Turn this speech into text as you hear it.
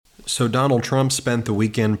So Donald Trump spent the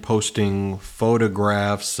weekend posting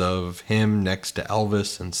photographs of him next to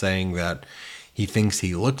Elvis and saying that he thinks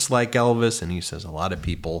he looks like Elvis. And he says a lot of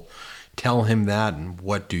people tell him that. And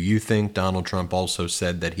what do you think? Donald Trump also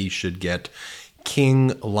said that he should get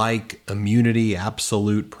king-like immunity,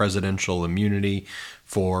 absolute presidential immunity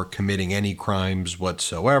for committing any crimes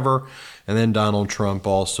whatsoever. And then Donald Trump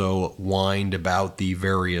also whined about the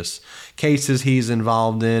various cases he's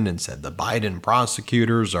involved in and said the Biden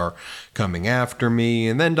prosecutors are coming after me.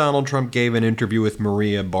 And then Donald Trump gave an interview with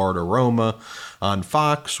Maria Bartiromo on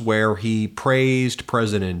Fox where he praised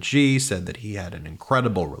President Xi, said that he had an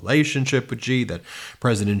incredible relationship with Xi, that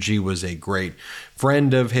President Xi was a great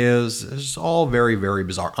friend of his. It's all very, very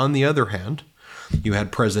bizarre. On the other hand, you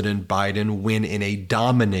had President Biden win in a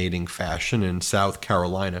dominating fashion in South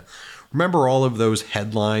Carolina. Remember all of those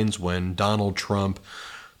headlines when Donald Trump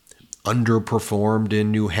underperformed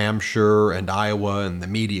in New Hampshire and Iowa, and the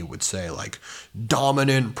media would say, like,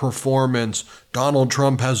 dominant performance. Donald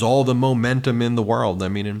Trump has all the momentum in the world. I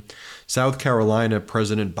mean, in South Carolina,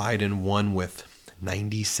 President Biden won with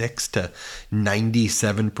 96 to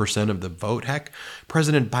 97% of the vote. Heck,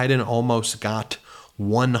 President Biden almost got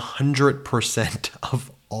 100%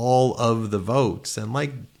 of all of the votes. And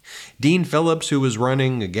like Dean Phillips, who was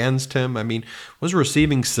running against him, I mean, was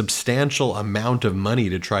receiving substantial amount of money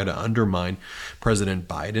to try to undermine President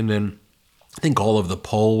Biden. And I think all of the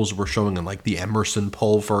polls were showing, and like the Emerson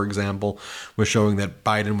poll, for example, was showing that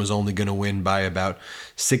Biden was only going to win by about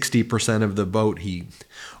 60% of the vote. He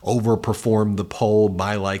overperformed the poll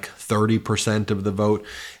by like 30% of the vote.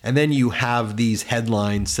 And then you have these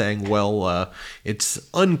headlines saying, well, it's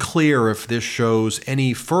unclear if this shows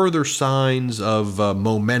any further signs of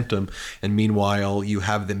momentum. And meanwhile, you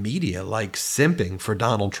have the media like simping for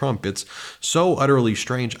Donald Trump. It's so utterly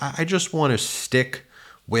strange. I just want to stick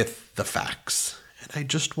with the facts. And I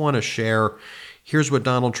just want to share, here's what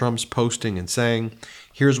Donald Trump's posting and saying.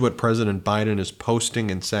 Here's what President Biden is posting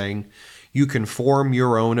and saying. You can form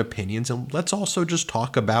your own opinions. And let's also just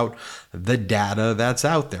talk about the data that's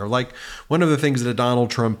out there. Like one of the things that Donald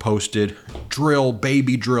Trump posted, drill,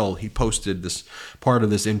 baby, drill. He posted this part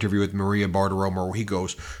of this interview with Maria Bartiromo where he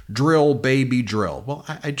goes, drill, baby, drill. Well,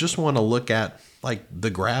 I just want to look at like the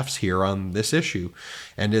graphs here on this issue.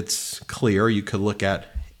 And it's clear. You could look at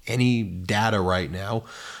any data right now.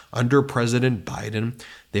 Under President Biden,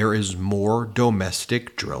 there is more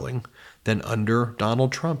domestic drilling than under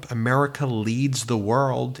Donald Trump. America leads the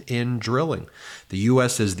world in drilling. The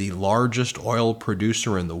U.S. is the largest oil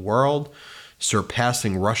producer in the world,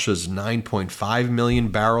 surpassing Russia's 9.5 million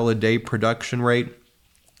barrel a day production rate,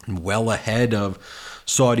 well ahead of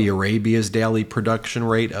Saudi Arabia's daily production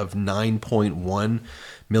rate of 9.1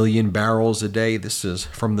 million barrels a day. This is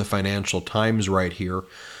from the Financial Times right here.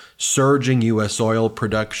 Surging U.S. oil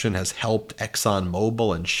production has helped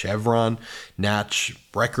ExxonMobil and Chevron notch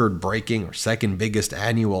record-breaking or second biggest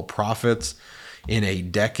annual profits in a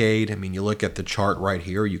decade. I mean, you look at the chart right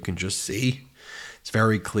here, you can just see it's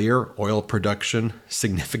very clear. Oil production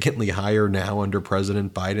significantly higher now under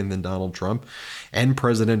President Biden than Donald Trump. And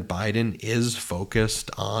President Biden is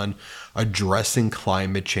focused on addressing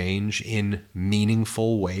climate change in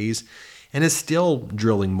meaningful ways and is still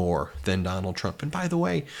drilling more than Donald Trump. And by the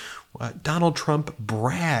way, Donald Trump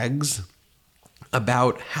brags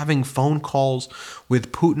about having phone calls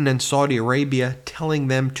with Putin and Saudi Arabia telling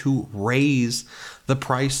them to raise the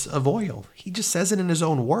price of oil. He just says it in his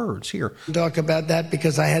own words here. Talk about that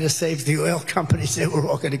because I had to save the oil companies. They were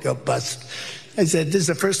all going to go bust. I said, this is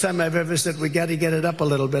the first time I've ever said we got to get it up a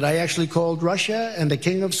little bit. I actually called Russia and the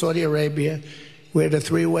King of Saudi Arabia. We had a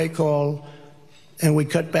three-way call. And we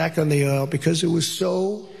cut back on the oil because it was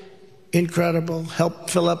so incredible,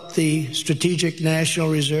 helped fill up the strategic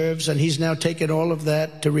national reserves, and he's now taken all of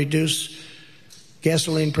that to reduce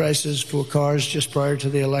gasoline prices for cars just prior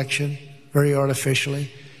to the election, very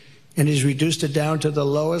artificially. And he's reduced it down to the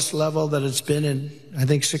lowest level that it's been in, I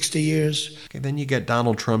think, 60 years. Okay, then you get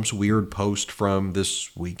Donald Trump's weird post from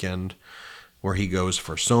this weekend where he goes,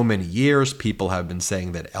 for so many years, people have been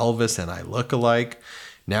saying that Elvis and I look alike.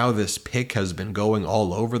 Now this pic has been going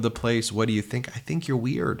all over the place. What do you think? I think you're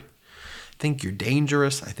weird. I think you're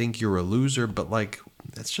dangerous. I think you're a loser. But like,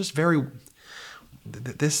 that's just very,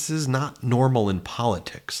 this is not normal in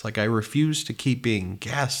politics. Like, I refuse to keep being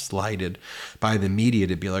gaslighted by the media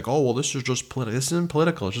to be like, oh, well, this is just political. This isn't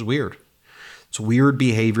political. It's just weird. It's weird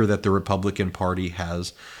behavior that the Republican Party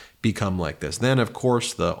has become like this. Then, of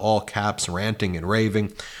course, the all caps ranting and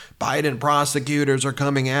raving. Biden prosecutors are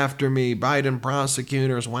coming after me. Biden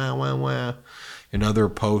prosecutors, wah, wah, wah. Another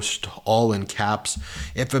post, all in caps,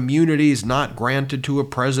 if immunity is not granted to a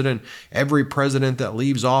president, every president that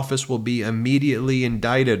leaves office will be immediately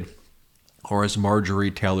indicted. Or as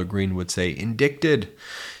Marjorie Taylor Greene would say, indicted,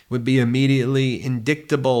 would be immediately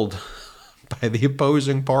indictable by the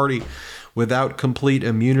opposing party without complete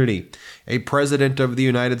immunity. A president of the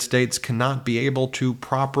United States cannot be able to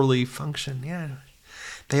properly function. Yeah,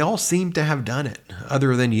 they all seem to have done it,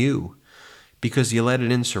 other than you, because you led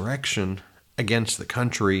an insurrection against the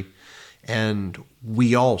country, and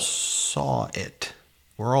we all saw it.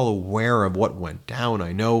 We're all aware of what went down.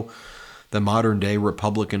 I know the modern-day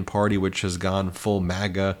Republican Party, which has gone full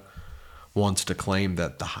MAGA, wants to claim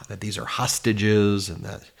that these are hostages and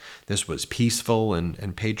that this was peaceful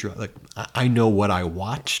and patriotic. I know what I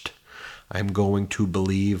watched. I'm going to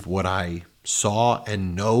believe what I saw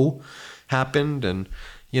and know happened. And,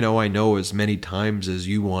 I know as many times as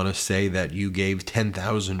you want to say that you gave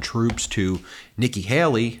 10,000 troops to Nikki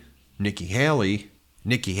Haley, and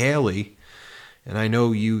I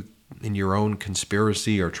know you in your own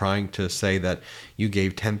conspiracy are trying to say that you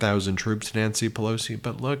gave 10,000 troops to Nancy Pelosi.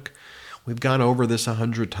 But look, we've gone over this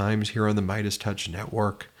 100 times here on the Midas Touch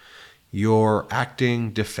Network. Your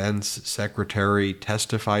acting defense secretary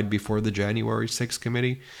testified before the January 6th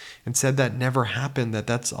committee and said that never happened,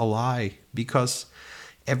 that's a lie, because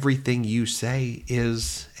everything you say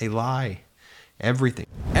is a lie. Everything.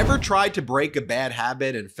 Ever tried to break a bad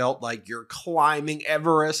habit and felt like you're climbing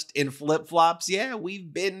Everest in flip-flops? Yeah,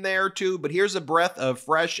 we've been there too, but here's a breath of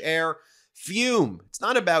fresh air. Fume. It's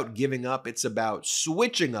not about giving up, it's about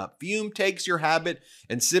switching up. Fume takes your habit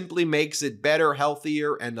and simply makes it better,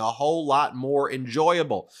 healthier, and a whole lot more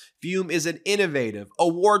enjoyable. Fume is an innovative,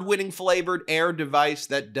 award-winning flavored air device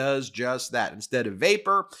that does just that. Instead of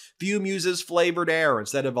vapor, Fume uses flavored air.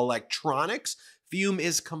 Instead of electronics, Fume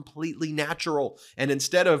is completely natural. And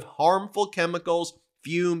instead of harmful chemicals,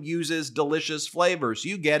 Fume uses delicious flavors.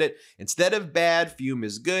 You get it. Instead of bad, Fume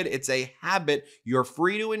is good. It's a habit you're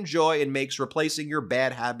free to enjoy and makes replacing your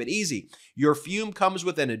bad habit easy. Your Fume comes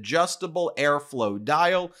with an adjustable airflow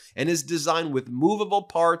dial and is designed with movable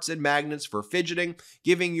parts and magnets for fidgeting,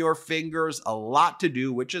 giving your fingers a lot to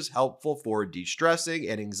do, which is helpful for de-stressing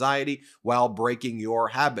and anxiety while breaking your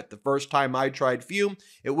habit. The first time I tried Fume,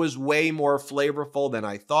 it was way more flavorful than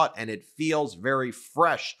I thought, and it feels very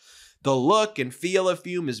fresh. The look and feel of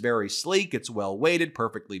Fume is very sleek, it's well weighted,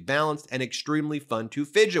 perfectly balanced, and extremely fun to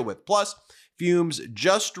fidget with. Plus, Fume's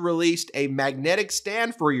just released a magnetic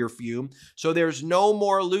stand for your Fume, so there's no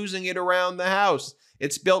more losing it around the house.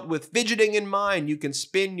 It's built with fidgeting in mind. You can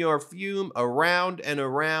spin your Fume around and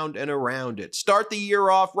around and around it. Start the year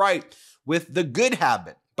off right with the good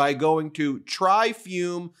habit by going to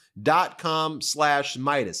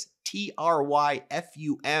tryfume.com/Midas,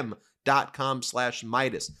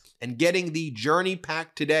 tryfum.com/Midas, and getting the Journey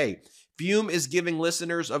Pack today. Fume is giving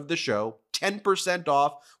listeners of the show 10%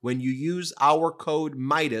 off when you use our code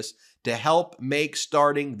Midas to help make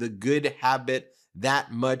starting the good habit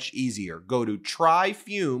that much easier. Go to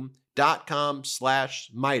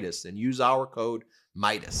tryfume.com/Midas and use our code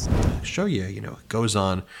Midas. I'll show you, it goes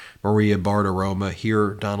on. Maria Bartiromo,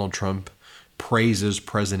 here Donald Trump praises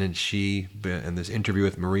President Xi in this interview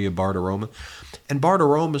with Maria Bartiromo. And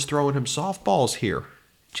Bartiromo's throwing him softballs here.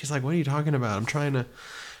 She's like, what are you talking about?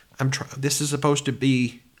 This is supposed to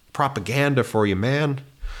be propaganda for you, man.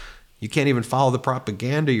 You can't even follow the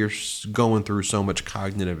propaganda. You're going through so much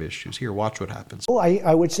cognitive issues. Here, watch what happens. Oh,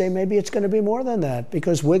 I would say maybe it's going to be more than that,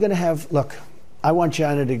 because we're going to have, look, I want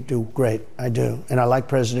China to do great. I do. And I like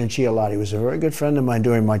President Xi a lot. He was a very good friend of mine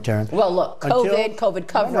during my term. Well, look, COVID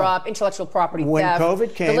cover-up, intellectual property when theft.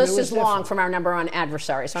 COVID came, the list is long from our number one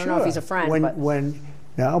adversary. So I don't know if he's a friend.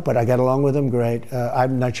 No, but I got along with him great.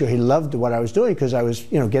 I'm not sure he loved what I was doing, because I was,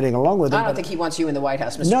 getting along with him. I don't think he wants you in the White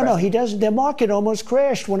House, Mr. No, President. he doesn't. Their market almost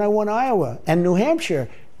crashed when I won Iowa. And New Hampshire,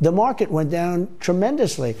 the market went down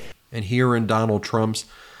tremendously. And here in Donald Trump's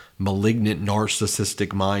malignant,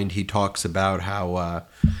 narcissistic mind, he talks about how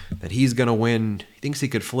that he's going to win. He thinks he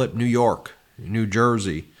could flip New York, New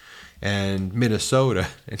Jersey, and Minnesota.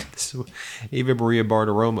 And even Maria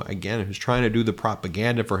Bartiromo, again, who's trying to do the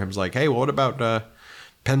propaganda for him, is like, hey, well, what about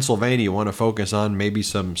Pennsylvania? You want to focus on maybe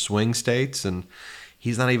some swing states? And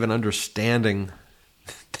he's not even understanding.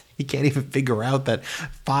 He can't even figure out that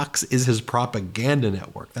Fox is his propaganda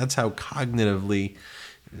network. That's how cognitively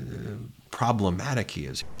problematic he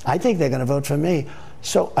is. I think they're going to vote for me.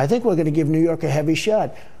 So I think we're going to give New York a heavy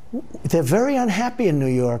shot. They're very unhappy in New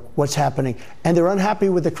York, what's happening. And they're unhappy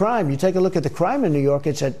with the crime. You take a look at the crime in New York,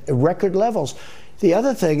 it's at record levels. The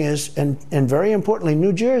other thing is, and very importantly,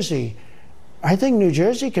 New Jersey. I think New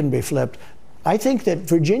Jersey can be flipped. I think that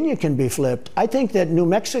Virginia can be flipped. I think that New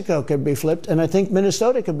Mexico could be flipped, and I think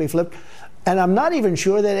Minnesota could be flipped. And I'm not even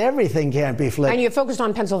sure that everything can't be flipped. And you focused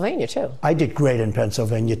on Pennsylvania, too. I did great in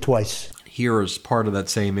Pennsylvania twice. Here, as part of that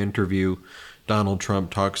same interview, Donald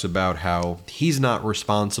Trump talks about how he's not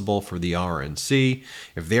responsible for the RNC.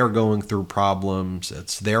 If they're going through problems,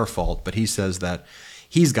 it's their fault. But he says that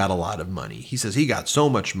he's got a lot of money. He says he got so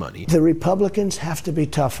much money. The Republicans have to be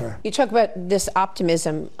tougher. You talk about this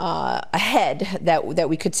optimism ahead that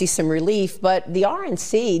we could see some relief, but the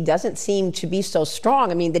RNC doesn't seem to be so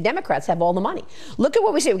strong. I mean, the Democrats have all the money. Look at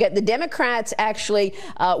what we see. We got the Democrats actually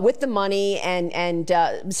with the money and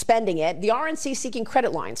spending it. The RNC seeking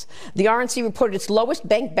credit lines. The RNC reported its lowest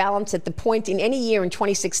bank balance at the point in any year in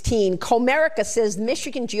 2016. Comerica says the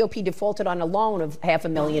Michigan GOP defaulted on a loan of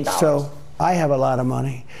 $500,000. So I have a lot of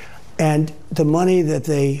money, and the money that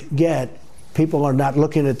they get, people are not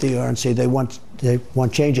looking at the RNC. They want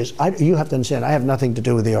changes. You have to understand, I have nothing to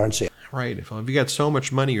do with the RNC. Right. If you got so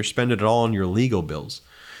much money, you're spending it all on your legal bills.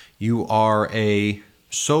 You are a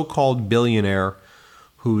so-called billionaire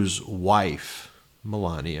whose wife,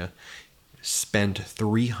 Melania, spent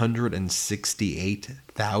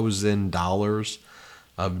 $368,000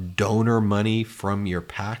 of donor money from your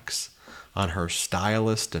PACs on her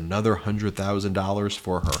stylist, another $100,000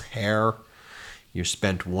 for her hair. You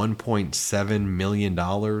spent $1.7 million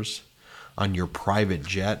on your private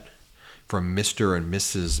jet from Mr. and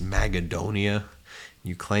Mrs. Magadonia.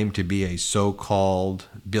 You claim to be a so-called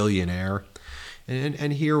billionaire.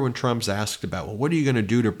 And here when Trump's asked about, well, what are you going to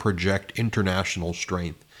do to project international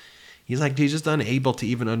strength? He's just unable to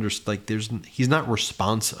even understand, he's not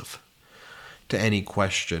responsive to any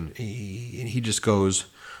question. He just goes,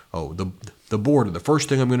 oh, the border. The first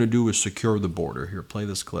thing I'm going to do is secure the border. Here, play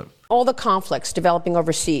this clip. All the conflicts developing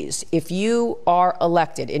overseas, if you are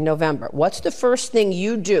elected in November, what's the first thing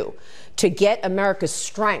you do to get America's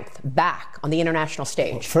strength back on the international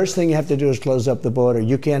stage? Well, first thing you have to do is close up the border.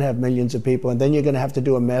 You can't have millions of people, and then you're going to have to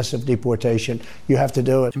do a massive deportation. You have to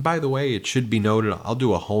do it. And by the way, it should be noted, I'll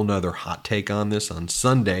do a whole nother hot take on this on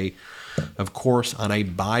Sunday. Of course, on a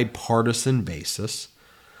bipartisan basis,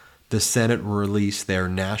 the Senate released their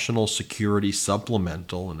national security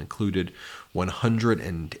supplemental and included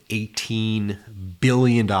 $118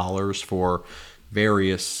 billion for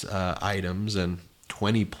various items and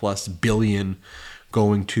 20 plus billion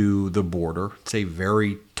going to the border. It's a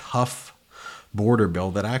very tough border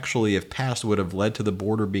bill that actually, if passed, would have led to the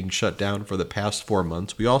border being shut down for the past 4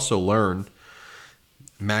 months. We also learned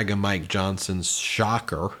MAGA Mike Johnson's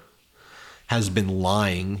shocker has been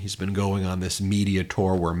lying. He's been going on this media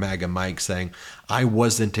tour where MAGA Mike's saying, I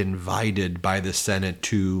wasn't invited by the Senate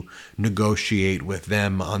to negotiate with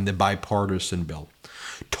them on the bipartisan bill.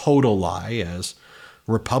 Total lie, as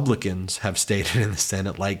Republicans have stated in the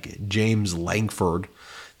Senate, like James Lankford,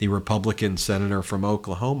 the Republican senator from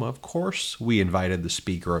Oklahoma. Of course, we invited the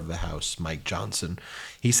Speaker of the House, Mike Johnson.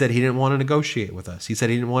 He said he didn't want to negotiate with us. He said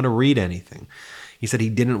he didn't want to read anything. He said he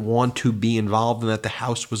didn't want to be involved and that the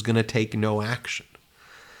House was going to take no action.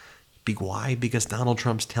 Why? Because Donald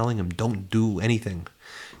Trump's telling him, don't do anything.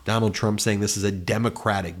 Donald Trump saying this is a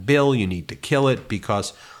Democratic bill, you need to kill it,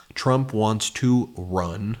 because Trump wants to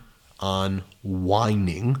run on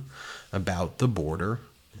whining about the border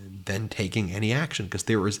than taking any action, because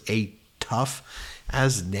there is a tough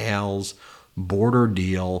as nails border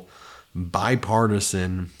deal,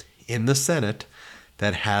 bipartisan, in the Senate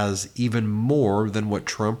that has even more than what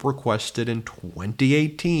Trump requested in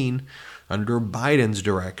 2018 under Biden's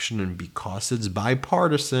direction. And because it's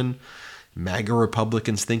bipartisan, MAGA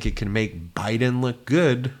Republicans think it can make Biden look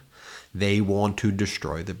good. They want to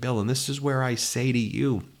destroy the bill. And this is where I say to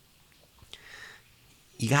you,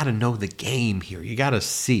 you got to know the game here. You got to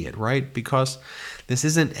see it, right? Because this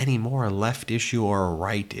isn't anymore a left issue or a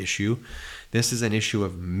right issue. This is an issue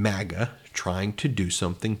of MAGA trying to do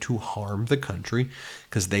something to harm the country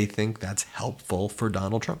because they think that's helpful for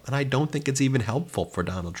Donald Trump. And I don't think it's even helpful for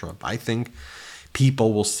Donald Trump. I think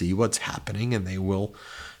people will see what's happening and they will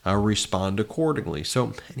respond accordingly.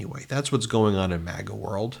 So anyway, that's what's going on in MAGA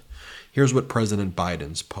world. Here's what President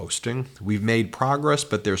Biden's posting. We've made progress,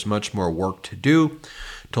 but there's much more work to do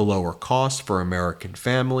to lower costs for American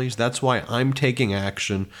families. That's why I'm taking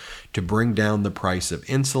action to bring down the price of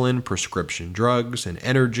insulin, prescription drugs, and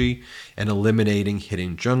energy, and eliminating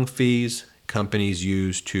hidden junk fees companies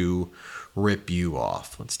use to rip you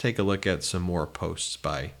off. Let's take a look at some more posts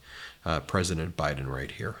by President Biden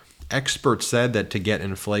right here. Experts said that to get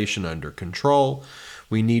inflation under control,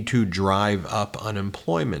 we need to drive up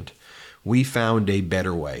unemployment. We found a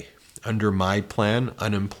better way. Under my plan,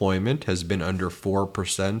 unemployment has been under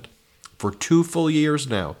 4% for 2 full years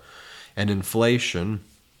now, and inflation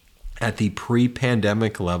at the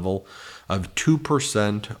pre-pandemic level of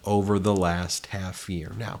 2% over the last half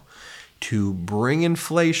year. Now, to bring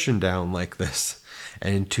inflation down like this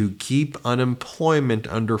and to keep unemployment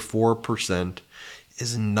under 4%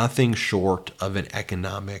 is nothing short of an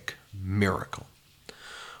economic miracle,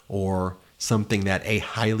 or something that a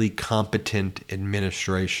highly competent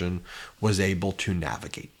administration was able to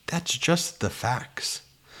navigate. That's just the facts.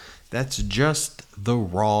 That's just the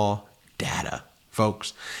raw data,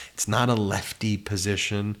 folks. It's not a lefty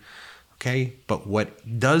position, okay? But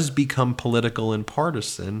what does become political and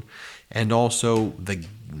partisan, and also the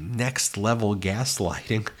next level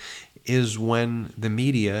gaslighting, is when the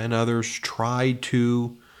media and others try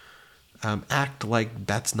to act like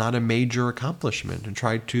that's not a major accomplishment and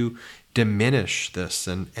try to diminish this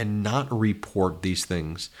and not report these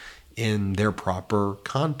things in their proper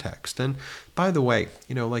context. And by the way,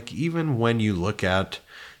 like even when you look at,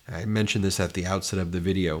 I mentioned this at the outset of the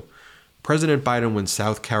video, President Biden wins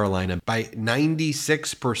South Carolina by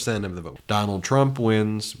 96% of the vote. Donald Trump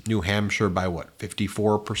wins New Hampshire by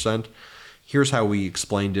 54%? Here's how we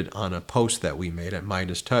explained it on a post that we made at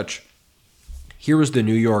Midas Touch. Here is the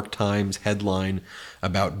New York Times headline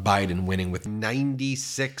about Biden winning with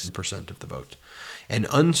 96% of the vote. An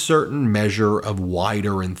uncertain measure of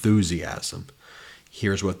wider enthusiasm.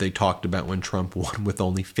 Here's what they talked about when Trump won with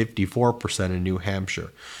only 54% in New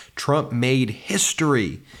Hampshire. Trump made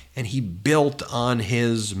history and he built on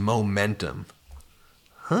his momentum.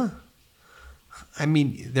 Huh? I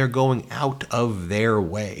mean, they're going out of their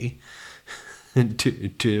way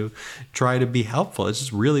to try to be helpful. It's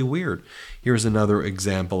just really weird. Here's another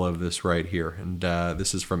example of this right here. And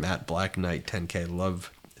this is from @BlackKnight10K.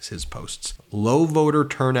 Love his posts. Low voter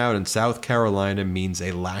turnout in South Carolina means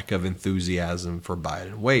a lack of enthusiasm for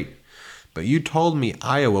Biden. Wait, but you told me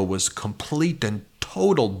Iowa was complete and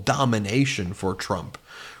total domination for Trump,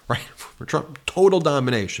 right? For Trump, total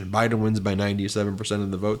domination. Biden wins by 97%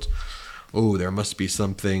 of the votes. Oh, there must be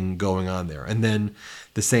something going on there. And then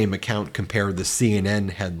the same account compared the CNN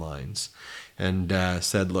headlines and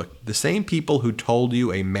said, look, the same people who told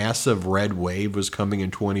you a massive red wave was coming in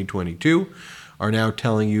 2022 are now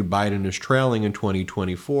telling you Biden is trailing in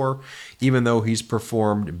 2024, even though he's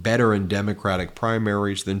performed better in Democratic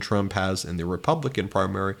primaries than Trump has in the Republican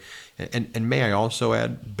primary. And may I also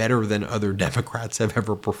add, better than other Democrats have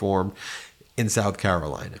ever performed in South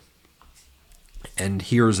Carolina. And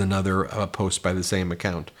here's another post by the same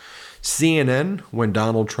account. CNN, when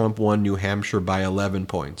Donald Trump won New Hampshire by 11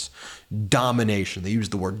 points. Domination. They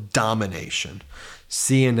used the word domination.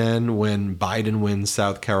 CNN, when Biden wins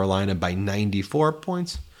South Carolina by 94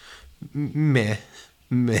 points. Meh.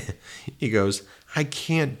 He goes, I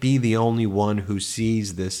can't be the only one who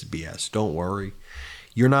sees this BS. Don't worry.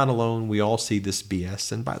 You're not alone. We all see this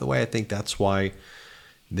BS. And by the way, I think that's why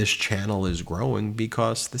this channel is growing,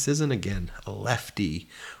 because this isn't, again, a lefty,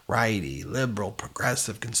 righty, liberal,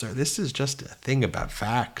 progressive, conservative. This is just a thing about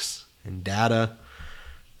facts and data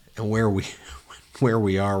and where we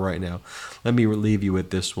are right now. Let me leave you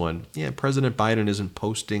with this one. Yeah, President Biden isn't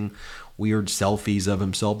posting weird selfies of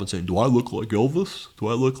himself and saying, do I look like Elvis? Do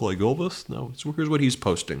I look like Elvis? No, here's what he's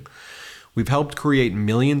posting. We've helped create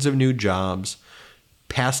millions of new jobs,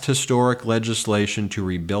 passed historic legislation to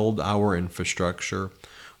rebuild our infrastructure,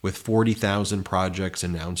 with 40,000 projects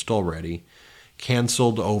announced already,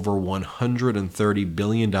 canceled over $130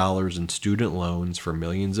 billion in student loans for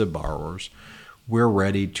millions of borrowers. We're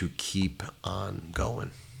ready to keep on going.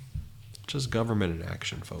 Just government in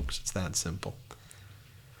action, folks. It's that simple.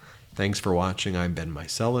 Thanks for watching. I'm Ben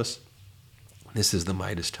Meiselas. This is the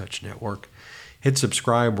Midas Touch Network. Hit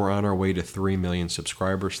subscribe. We're on our way to 3 million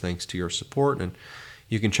subscribers thanks to your support. And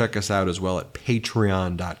you can check us out as well at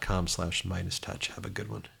patreon.com/MidasTouch. Have a good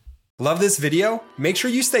one. Love this video? Make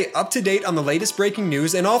sure you stay up to date on the latest breaking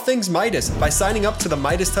news and all things Midas by signing up to the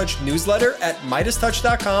Midas Touch newsletter at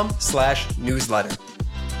MidasTouch.com/newsletter.